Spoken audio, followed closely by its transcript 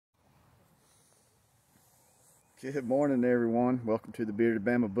Good morning, everyone. Welcome to the Bearded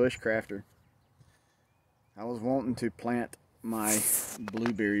Bama Bushcrafter. I was wanting to plant my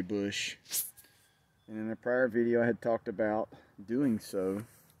blueberry bush, and in a prior video I had talked about doing so,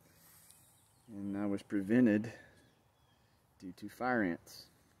 and I was prevented due to fire ants.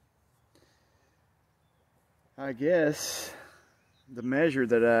 I guess the measure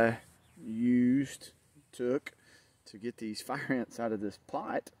that I took to get these fire ants out of this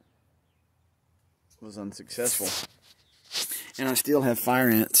plot was unsuccessful, and I still have fire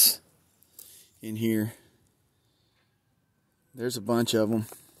ants in here. There's a bunch of them.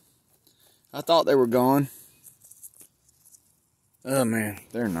 I thought they were gone. Oh man,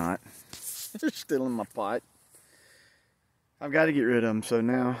 they're not. They're still in my pot. I've got to get rid of them, so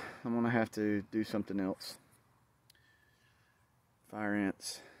now I'm gonna have to do something else. Fire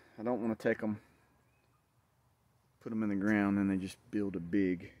ants, I don't want to take them, put them in the ground, and they just build a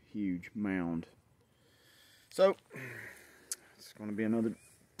big huge mound. So, it's going to be another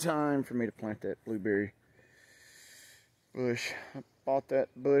time for me to plant that blueberry bush. I bought that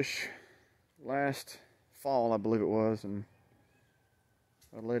bush last fall, I believe it was, and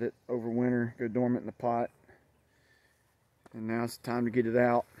I let it overwinter, go dormant in the pot. And now it's time to get it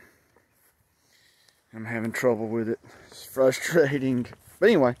out. I'm having trouble with it. It's frustrating. But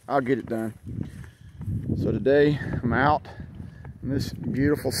anyway, I'll get it done. So today, I'm out. This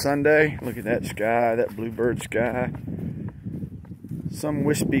beautiful Sunday. Look at that sky, that bluebird sky. Some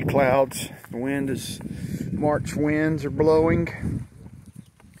wispy clouds. The wind is, March winds are blowing.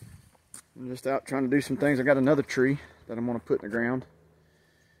 I'm just out trying to do some things. I got another tree that I'm going to put in the ground.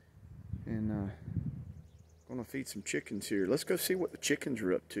 And I'm going to feed some chickens here. Let's go see what the chickens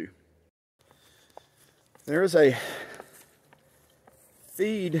are up to. There's a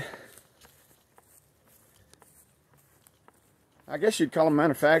feed, I guess you'd call them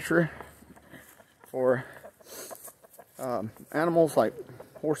manufacturer for animals like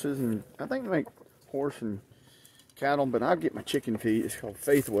horses, and I think they make horse and cattle, but I get my chicken feed. It's called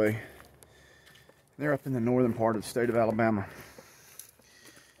Faithway. They're up in the northern part of the state of Alabama,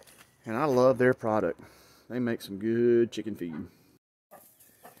 and I love their product. They make some good chicken feed.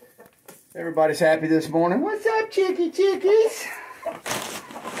 Everybody's happy this morning. What's up, chickies?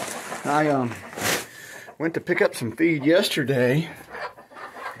 I went to pick up some feed yesterday,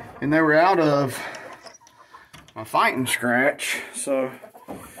 and they were out of my fighting scratch. So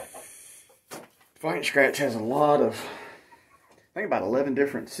fighting scratch has a lot of, I think about 11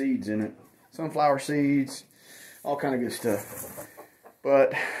 different seeds in it. Sunflower seeds, all kind of good stuff.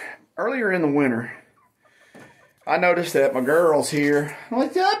 But earlier in the winter, I noticed that my girls here,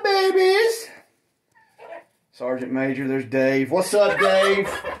 what's up, babies? Sergeant Major, there's Dave. What's up, Dave?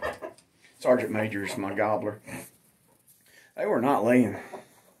 Sergeant Major is my gobbler. They were not laying.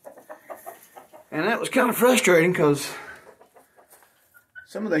 And that was kind of frustrating because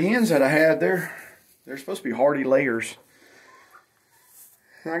some of the hens that I had, they're supposed to be hardy layers.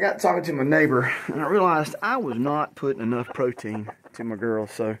 And I got talking to my neighbor, and I realized I was not putting enough protein to my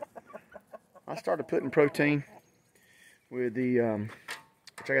girls. So I started putting protein with the,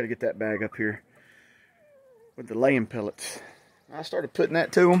 which I got to get that bag up here, with the laying pellets. I started putting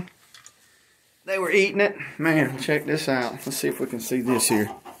that to them. They were eating it. Man, check this out. Let's see if we can see this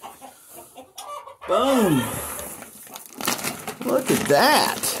here. Boom. Look at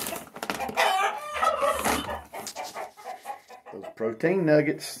that. Those protein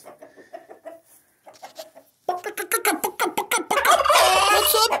nuggets. What's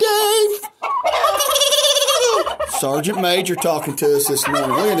up, Dave? Sergeant Major talking to us this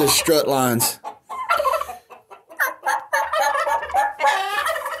morning. Look at his strut lines.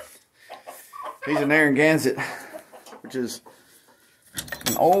 He's an Narragansett, which is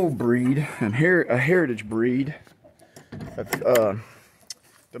an old breed, a heritage breed of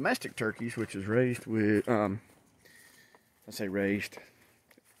domestic turkeys, which is raised with, I say raised,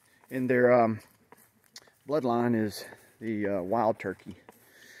 in their bloodline is the wild turkey.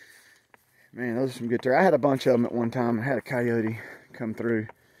 Man, those are some good turkeys. I had a bunch of them at one time. I had a coyote come through,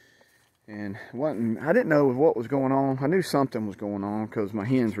 and I didn't know what was going on. I knew something was going on because my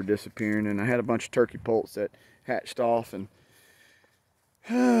hens were disappearing, and I had a bunch of turkey poults that hatched off, and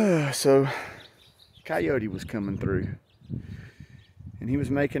so coyote was coming through, and he was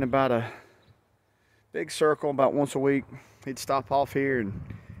making about a big circle about once a week. He'd stop off here and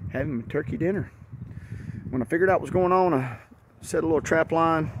have him a turkey dinner. When I figured out what was going on, I set a little trap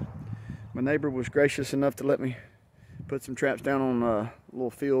line. My neighbor was gracious enough to let me put some traps down on a little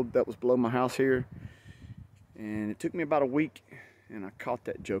field that was below my house here, and it took me about a week, and I caught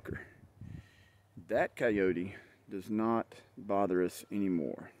that joker. That coyote does not bother us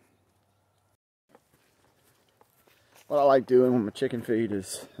anymore. what I like doing with my chicken feed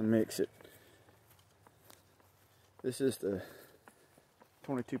is I mix it. This is the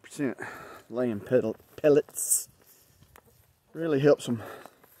 22% laying pellets. Really helps them.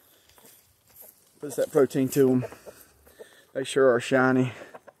 Puts that protein to them. They sure are shiny.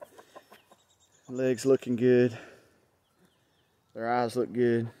 Legs looking good. Their eyes look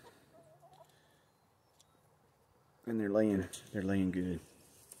good. And they're laying good.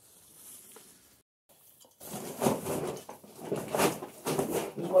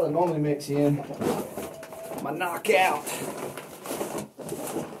 This is what I normally mix in. My knockout.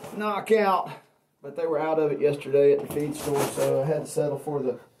 But they were out of it yesterday at the feed store, so I had to settle for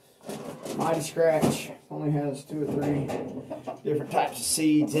the Mighty Scratch. Only has 2 or 3 different types of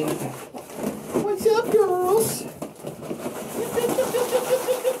seeds in it. What's up, girls?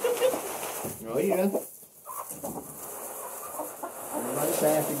 Oh yeah. Everybody's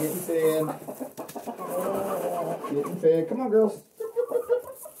happy, getting fed. Getting fed. Come on, girls.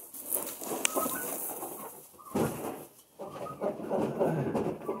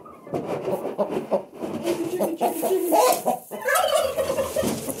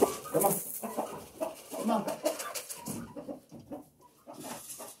 Come on. Come on.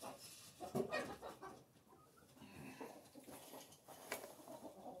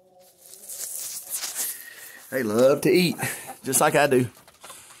 They love to eat, just like I do.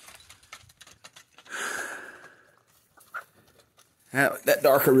 That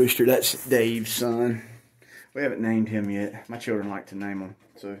darker rooster, that's Dave's son. We haven't named him yet. My children like to name them,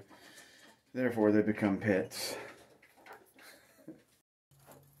 so therefore they become pets.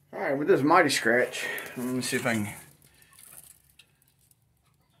 Alright, with this Mighty Scratch, let me see if I can...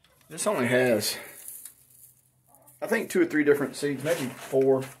 This only has, I think 2 or 3 different seeds, maybe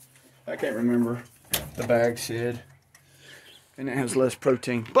 4. I can't remember. The bag said. And it has less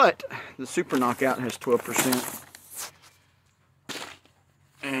protein. But the Super Knockout has 12%.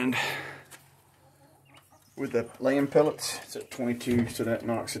 And with the laying pellets, it's at 22, so that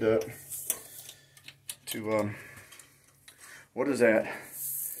knocks it up to, what is that?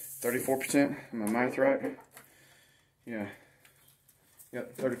 34%? Am my math right? Yeah.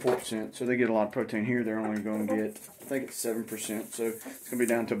 Yep, 34%. So they get a lot of protein here. They're only going to get, I think it's 7%. So it's going to be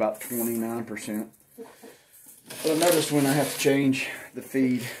down to about 29%. But I noticed when I have to change the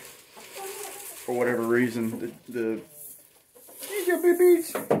feed, for whatever reason, these are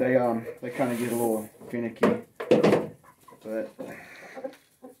babies. They kind of get a little finicky. But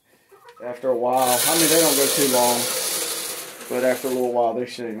after a while, I mean, they don't go too long. But after a little while, they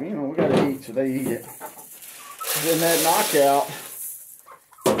say, you know, we got to eat, so they eat it. And then that knockout,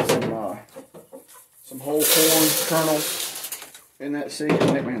 some whole corn kernels in that seed.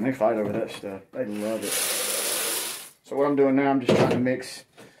 And man, they fight over that stuff. They love it. So what I'm doing now, I'm just trying to mix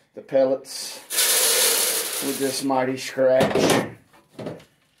the pellets with this Mighty Scratch.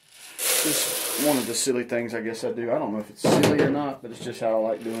 Just one of the silly things I guess I do. I don't know if it's silly or not, but it's just how I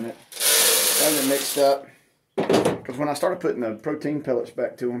like doing it. Having it mixed up. Because when I started putting the protein pellets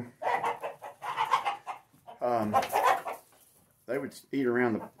back to them, they would eat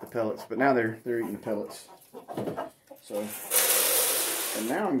around the pellets, but now they're eating the pellets. So, and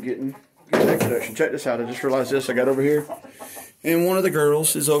now I'm getting good egg production. Check this out. I just realized this. I got over here, and one of the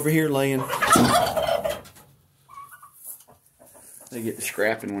girls is over here laying. They get to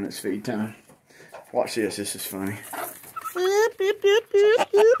scrapping when it's feed time. Watch this. This is funny.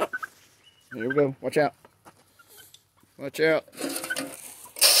 Here we go. Watch out. Watch out.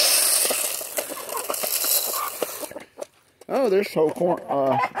 Oh, there's whole corn.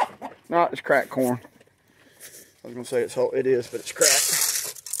 No, it's cracked corn. I was going to say it's whole. It is, but it's cracked.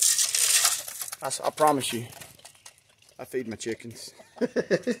 I promise you, I feed my chickens.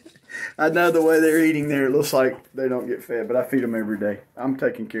 I know the way they're eating there, it looks like they don't get fed, but I feed them every day. I'm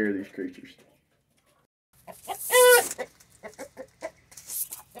taking care of these creatures.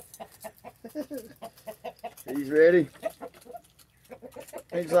 He's ready.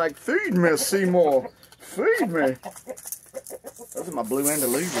 He's like, feed me, Seymour. Feed me. Those are my blue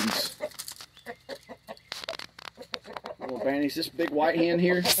Andalusians. Little bannies. This big white hen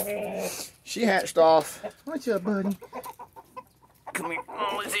here, she hatched off. What's up, buddy? Come here.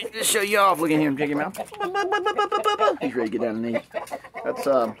 Oh, let's show you off. Look at him. Check him out. He's ready to get down and eat. That's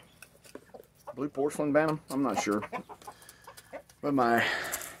blue porcelain bantam. I'm not sure. But my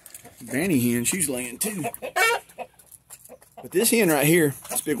banny hen, she's laying too. But this hen right here,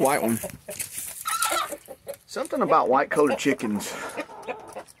 this big white one, something about white colored chickens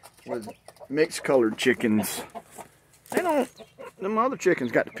with mixed colored chickens. They don't, them other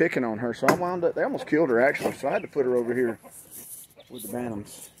chickens got to picking on her, so I wound up, they almost killed her actually, so I had to put her over here with the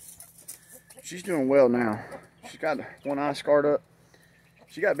bantams. She's doing well now. She's got one eye scarred up.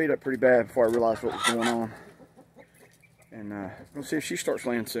 She got beat up pretty bad before I realized what was going on. And we'll see if she starts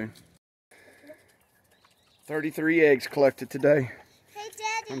laying soon. 33 eggs collected today. Hey,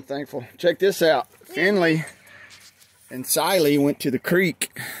 Daddy. I'm thankful. Check this out. Finley and Siley went to the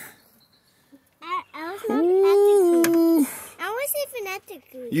creek. I was not at the creek. I was even at the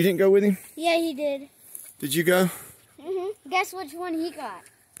creek. You didn't go with him? Yeah, he did. Did you go? Guess which one he got?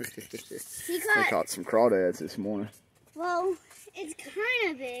 They caught some crawdads this morning. Well, it's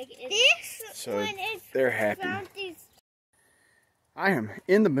kind of big. So they're happy. I am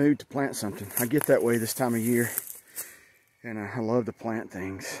in the mood to plant something. I get that way this time of year. And I love to plant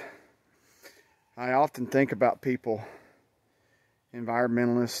things. I often think about people,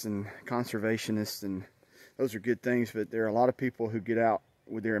 environmentalists and conservationists, and those are good things, but there are a lot of people who get out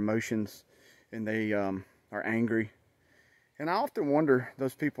with their emotions and they are angry. And I often wonder,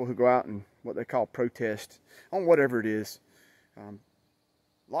 those people who go out and what they call protest on whatever it is, a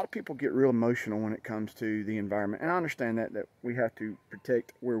lot of people get real emotional when it comes to the environment. And I understand that we have to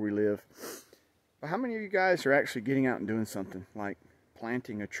protect where we live. But how many of you guys are actually getting out and doing something like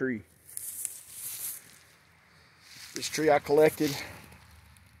planting a tree? This tree I collected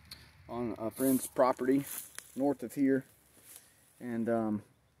on a friend's property north of here. And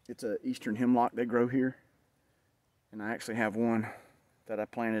it's an eastern hemlock they grow here. And I actually have one that I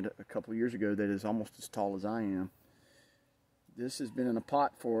planted a couple of years ago that is almost as tall as I am. This has been in a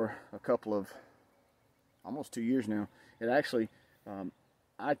pot for a couple of, almost 2 years now. It actually,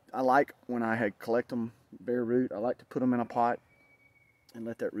 I like when I collect them bare root, I like to put them in a pot and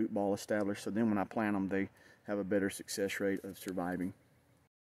let that root ball establish. So then when I plant them, they have a better success rate of surviving.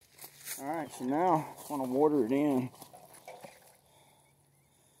 All right, so now I want to water it in.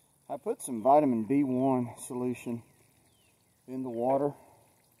 I put some vitamin B1 solution in the water.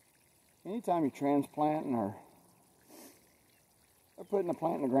 Anytime you're transplanting or putting a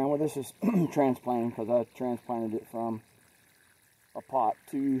plant in the ground, well, this is transplanting because I transplanted it from a pot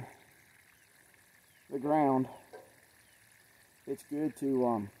to the ground. It's good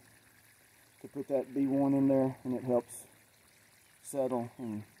to put that B1 in there, and it helps settle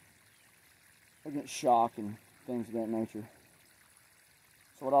and against shock and things of that nature.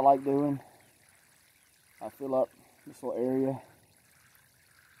 So what I like doing, I fill up this little area,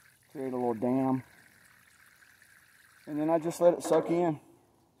 create a little dam, and then I just let it soak in.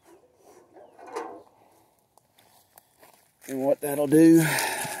 And what that'll do,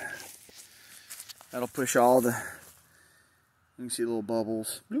 that'll push all the, you can see little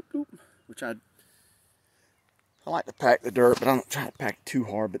bubbles, bloop, bloop, which I like to pack the dirt, but I don't try to pack it too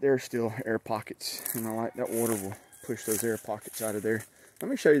hard, but there are still air pockets, and I like that water will push those air pockets out of there. Let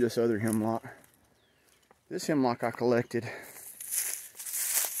me show you this other hemlock. This hemlock I collected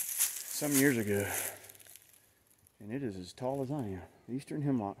some years ago, and it is as tall as I am. Eastern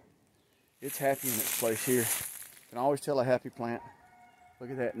hemlock. It's happy in its place here. You can always tell a happy plant.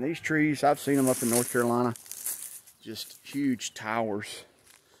 Look at that. And these trees, I've seen them up in North Carolina. Just huge towers,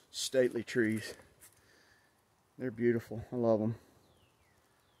 stately trees. They're beautiful. I love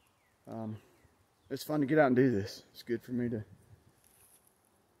them. It's fun to get out and do this. It's good for me to.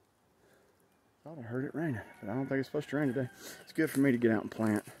 Thought I heard it raining, but I don't think it's supposed to rain today. It's good for me to get out and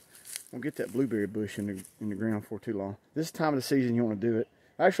plant. We'll get that blueberry bush in the ground for too long. This time of the season you want to do it.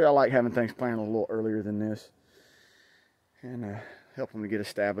 Actually, I like having things planted a little earlier than this, and help them to get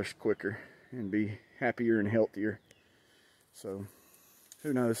established quicker and be happier and healthier. So,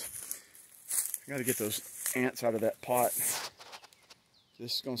 who knows? I got to get those ants out of that pot.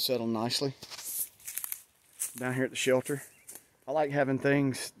 This is going to settle nicely down here at the shelter. I like having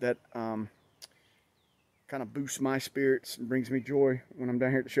things that kind of boosts my spirits and brings me joy. When I'm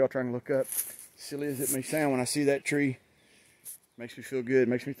down here at the shelter, I can look up. Silly as it may sound, when I see that tree, it makes me feel good. It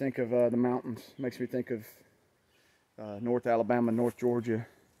makes me think of the mountains. It makes me think of North Alabama, North Georgia,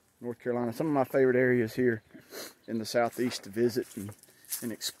 North Carolina. Some of my favorite areas here in the southeast to visit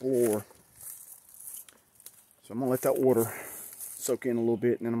and explore. So I'm going to let that water soak in a little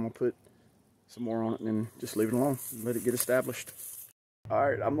bit, and then I'm going to put some more on it and then just leave it alone and let it get established. All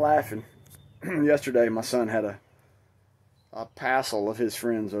right, I'm laughing. Yesterday, my son had a passel of his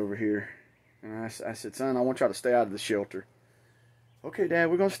friends over here. And I said, son, I want y'all to stay out of the shelter. Okay,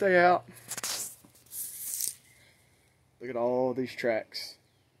 Dad, we're going to stay out. Look at all these tracks.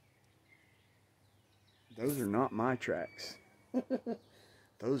 Those are not my tracks.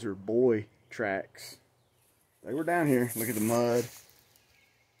 Those are boy tracks. They were down here. Look at the mud.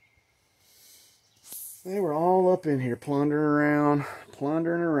 They were all up in here plundering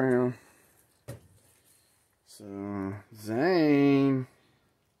around. So, Zane,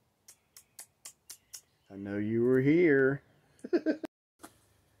 I know you were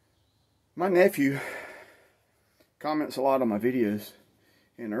My nephew comments a lot on my videos,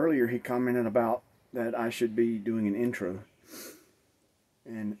 and earlier he commented about that I should be doing an intro,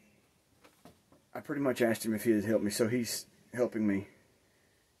 and I pretty much asked him if he would help me, so he's helping me,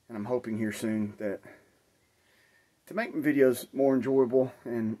 and I'm hoping here soon that to make my videos more enjoyable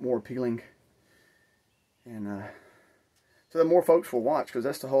and more appealing, and so that more folks will watch, because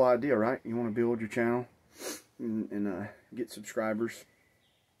that's the whole idea, right? You want to build your channel and get subscribers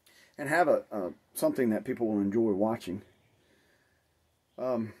and have something that people will enjoy watching.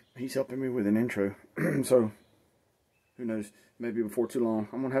 He's helping me with an intro, so who knows, maybe before too long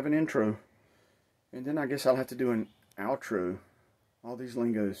I'm gonna have an intro, and then I guess I'll have to do an outro. All these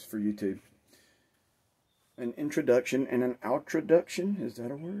lingos for YouTube. An introduction and an outroduction, is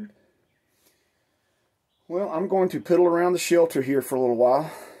that a word? Well, I'm going to piddle around the shelter here for a little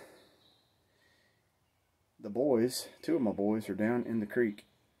while. The boys, two of my boys, are down in the creek.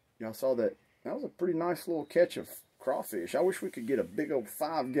 Y'all saw that? That was a pretty nice little catch of crawfish. I wish we could get a big old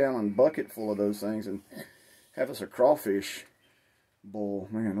 5-gallon bucket full of those things and have us a crawfish bowl.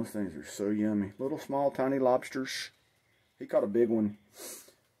 Man, those things are so yummy. Little small tiny lobsters. He caught a big one.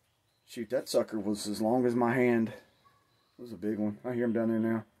 Shoot, that sucker was as long as my hand. It was a big one. I hear him down there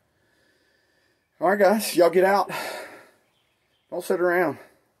now. Alright guys, y'all get out. Don't sit around.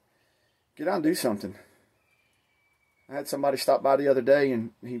 Get out and do something. I had somebody stop by the other day,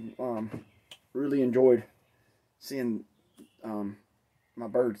 and he really enjoyed seeing my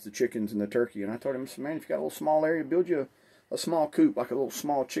birds, the chickens and the turkey. And I told him, man, if you got a little small area, build you a small coop, like a little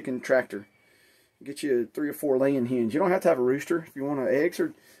small chicken tractor. Get you 3 or 4 laying hens. You don't have to have a rooster if you want eggs.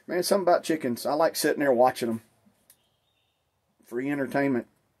 Or, man, something about chickens. I like sitting there watching them. Free entertainment.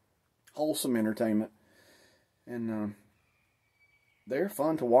 Wholesome entertainment. And they're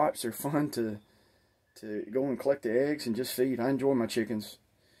fun to watch. They're fun to go and collect the eggs and just feed. I enjoy my chickens.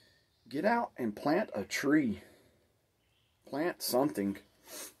 Get out and plant a tree. Plant something.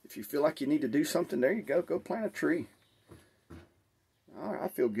 If you feel like you need to do something, there you go. Go plant a tree. I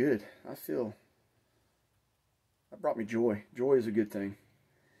feel good. That brought me joy. Joy is a good thing.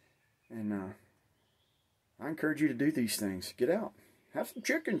 And I encourage you to do these things. Get out. Have some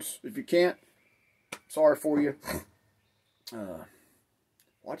chickens. If you can't, sorry for you.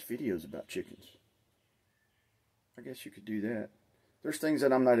 Watch videos about chickens. I guess you could do that. There's things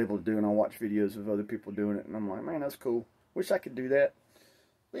that I'm not able to do, and I watch videos of other people doing it, and I'm like, man, that's cool. Wish I could do that.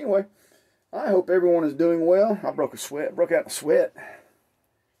 But anyway, I hope everyone is doing well. I broke out in a sweat.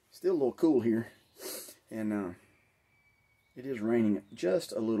 Still a little cool here. And it is raining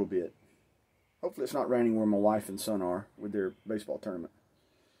just a little bit. Hopefully it's not raining where my wife and son are with their baseball tournament.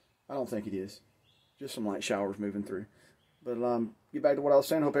 I don't think it is. Just some light showers moving through. But get back to what I was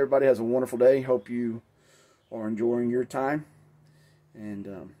saying. Hope everybody has a wonderful day. Hope you are enjoying your time. And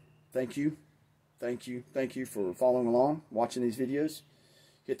thank you for following along, watching these videos.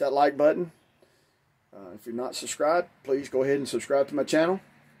 Hit that like button. If you're not subscribed, please go ahead and subscribe to my channel.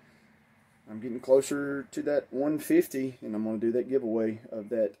 I'm getting closer to that 150, and I'm going to do that giveaway of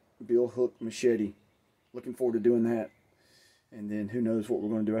that bill hook machete. Looking forward to doing that. And then who knows what we're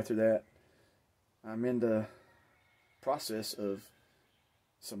going to do after that. I'm in the process of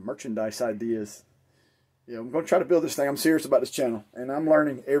some merchandise ideas. Yeah, I'm going to try to build this thing. I'm serious about this channel, and I'm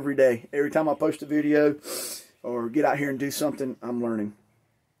learning every day. Every time I post a video or get out here and do something, I'm learning.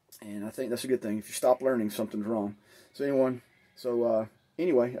 And I think that's a good thing. If you stop learning, something's wrong. So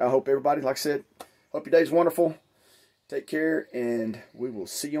anyway, I hope everybody, like I said, hope your day's wonderful. Take care, and we will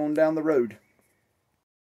see you on down the road.